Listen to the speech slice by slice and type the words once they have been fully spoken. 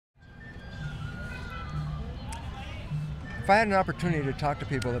I had an opportunity to talk to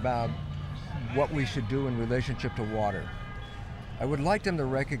people about what we should do in relationship to water, I would like them to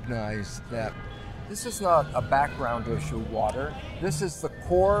recognize that this is not a background issue, water. This is the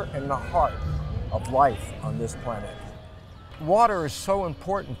core and the heart of life on this planet. Water is so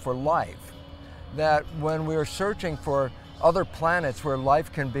important for life that when we are searching for other planets where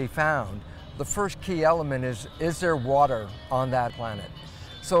life can be found, the first key element is there water on that planet?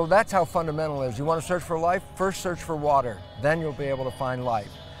 So that's how fundamental it is. You want to search for life? First search for water, then you'll be able to find life.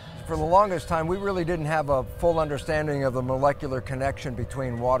 For the longest time, we really didn't have a full understanding of the molecular connection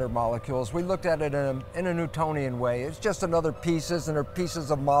between water molecules. We looked at it in a Newtonian way. It's just another pieces, and they're pieces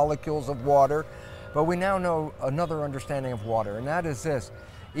of molecules of water. But we now know another understanding of water, and that is this.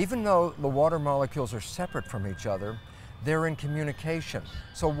 Even though the water molecules are separate from each other, they're in communication.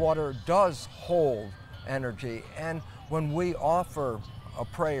 So water does hold energy, and when we offer a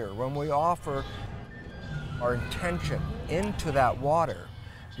prayer, when we offer our intention into that water,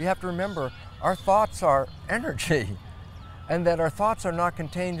 you have to remember our thoughts are energy, and that our thoughts are not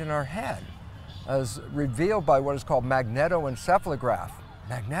contained in our head, as revealed by what is called magnetoencephalograph.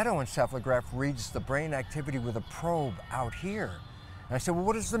 Magnetoencephalograph reads the brain activity with a probe out here. And I said, well,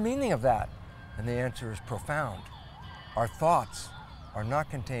 what is the meaning of that? And the answer is profound. Our thoughts are not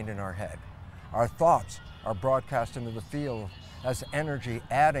contained in our head. Our thoughts are broadcast into the field as energy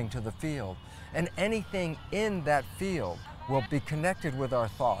adding to the field. And anything in that field will be connected with our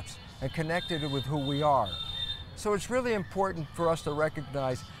thoughts and connected with who we are. So it's really important for us to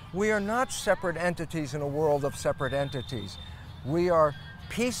recognize we are not separate entities in a world of separate entities. We are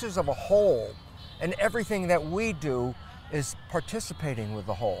pieces of a whole, and everything that we do is participating with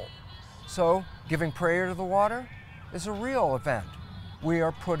the whole. So giving prayer to the water is a real event. We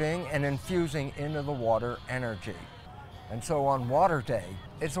are putting and infusing into the water energy. And so on Water Day,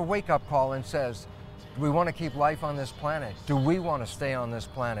 it's a wake-up call and says, do we want to keep life on this planet? Do we want to stay on this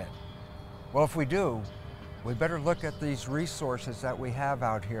planet? Well, if we do, we better look at these resources that we have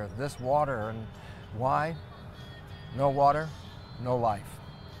out here, this water, and why? No water, no life.